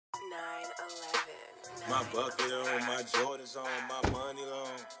My bucket on, my Jordans on, my money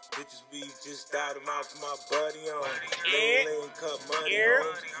long. Bitches we just started them out for my buddy on. Lean cut money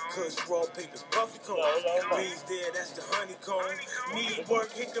on. Kush raw papers, puffy cones. Bees there, that's the honeycomb. Need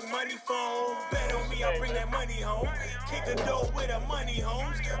work, hit the money phone. Bet on me, I bring that money home. Kick a door with a money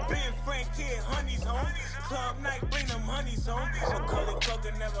homes. Ben Frank kid, honeys home. Club night, bring them honeys home. Macaulay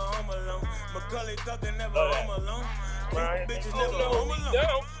Culkin never home alone. Macaulay Culkin never home alone. Bitches never home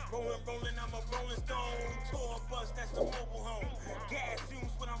alone. Rolling, I'm a rolling stone. Tour bus, that's the mobile home. Gas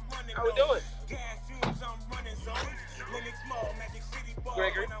fumes when I'm running. How we doing? Gas fumes, I'm running zones. Linux Mall, Magic City Bar.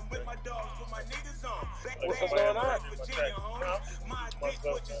 Gregory. When I'm with my dogs, put my niggas on. What's going on? Virginia homes. My dick,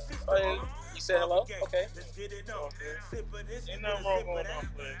 what your sister on. You said hello? Okay. Let's get it on. Sip of this, Ain't nothing wrong going on,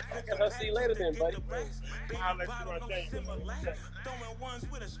 man. I guess I'll see you later then, buddy. I'll let you right there.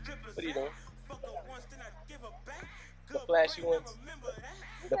 What are you doing? The flashy ones.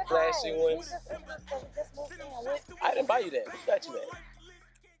 The flashy ones. I didn't buy you that. Who got you that?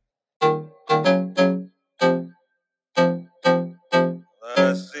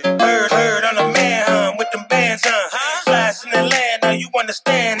 Heard on the man, with them bands, Flies in the land, now you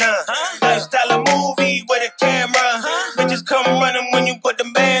understand, Lifestyle of movie with a camera. Bitches come running when you put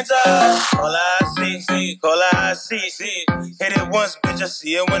them bands up. All I see, all I see. Hit it once, bitch, I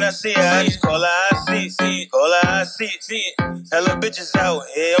see it when I see it. I just call I see, all I see. Hella bitches out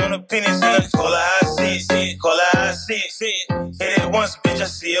here on the penis, call I see, call I see. Hit it once, bitch, I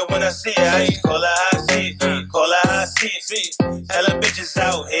see it when I see it. I just call I see, call I see. Hella bitches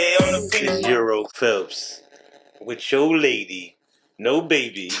out here on the penis. It's Euro Phelps with your lady, no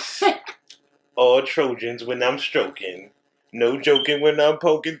babies, all Trojans when I'm stroking, no joking when I'm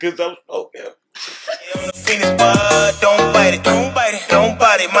poking, cause I'm smoking. On the penis, but don't bite it, don't bite it, don't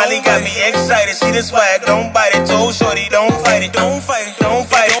bite it. Molly got me excited, see the swag, don't bite it. Told shorty, don't fight it, don't fight it, don't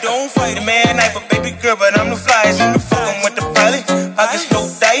fight it, don't fight it. Man, I a baby girl, but I'm the flyest. I'm the fucking with the pilot. Pockets no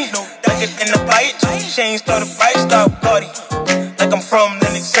diet, like it in the bite. Chain started bright, start party. Like I'm from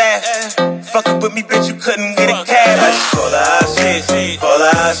Linux Ave. Fucking with me, bitch, you couldn't get a cab. I just call her, I sit, call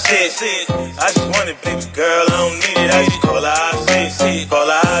her, I sit. I just want it, baby girl, I don't need it. I just call her, I sit, call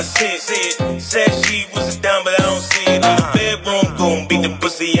her, I sit. Said she was a dumb, but I don't see it. In the bedroom, gon' beat the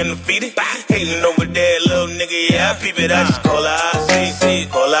pussy and defeat it. Hating over there, little nigga, yeah, I peep it. I just call her, I sit,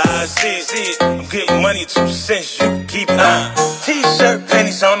 call her, I sit. I'm getting money, 2 cents, you can keep it. T-shirt,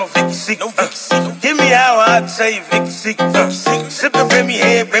 panties on, no Vicky Secret. Give me how I tell you, Vicky Secret. Sippin' Remy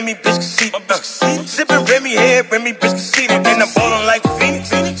head, Remy bitch can see. Sippin' Remy head, Remy bitch can see. And I'm ballin' like Phoenix,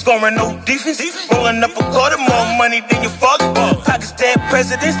 scoring no defense. Rollin' up a quarter, more money than your father. Pockets dead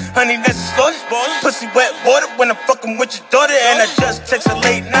presidents, honey, that's a slaughter. Pussy wet water when I'm fucking with your daughter. And I just text her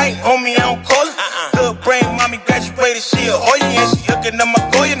late night, homie, I don't call her. Good brain, mommy graduated, she a Hoya. And she hooking up my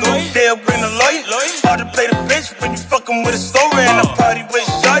Goya, no they'll bring a lawyer. Hard to play the bitch when you fucking with a story. And I party with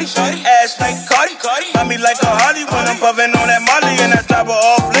shorty, ass like Cardi. Buy me like a Harley when I'm puffin' on that Molly. And I drop her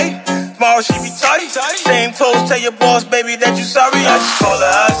off late, tomorrow she be tardy. Same toes, tell your boss, baby, that you sorry. I just call her,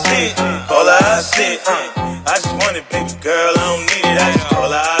 I sit, call her, I sit. I just want it, baby girl, I don't need it. I just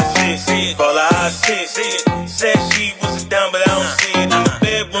call her, I sit, call her, I sit. Said she was a dumb, but I don't see it. In the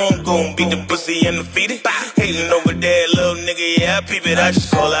bedroom, gon' beat the pussy and defeat it. Hating over there, little nigga, yeah, I peep it. I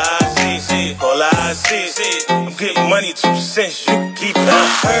just call her, I sit, call her, I sit. I'm getting money, 2 cents, you can keep it.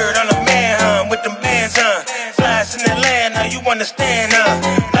 Heard on the man, with them bands, Flies in the land, now you understand,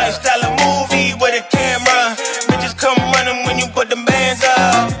 Lifestyle of movie with a camera. Bitches come running when you put them bands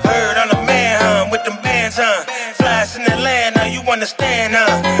up. Heard on the man, with them bands, Flies in the land, now you understand,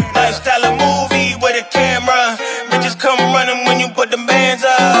 Lifestyle of movie with a camera. Bitches come running when you put them bands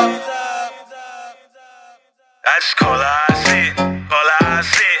up. I just call her, I sit, call her, I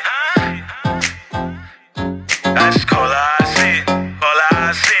sit. I just call her, I sit, call her,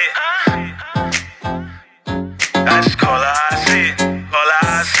 I sit. I just call her, I sit.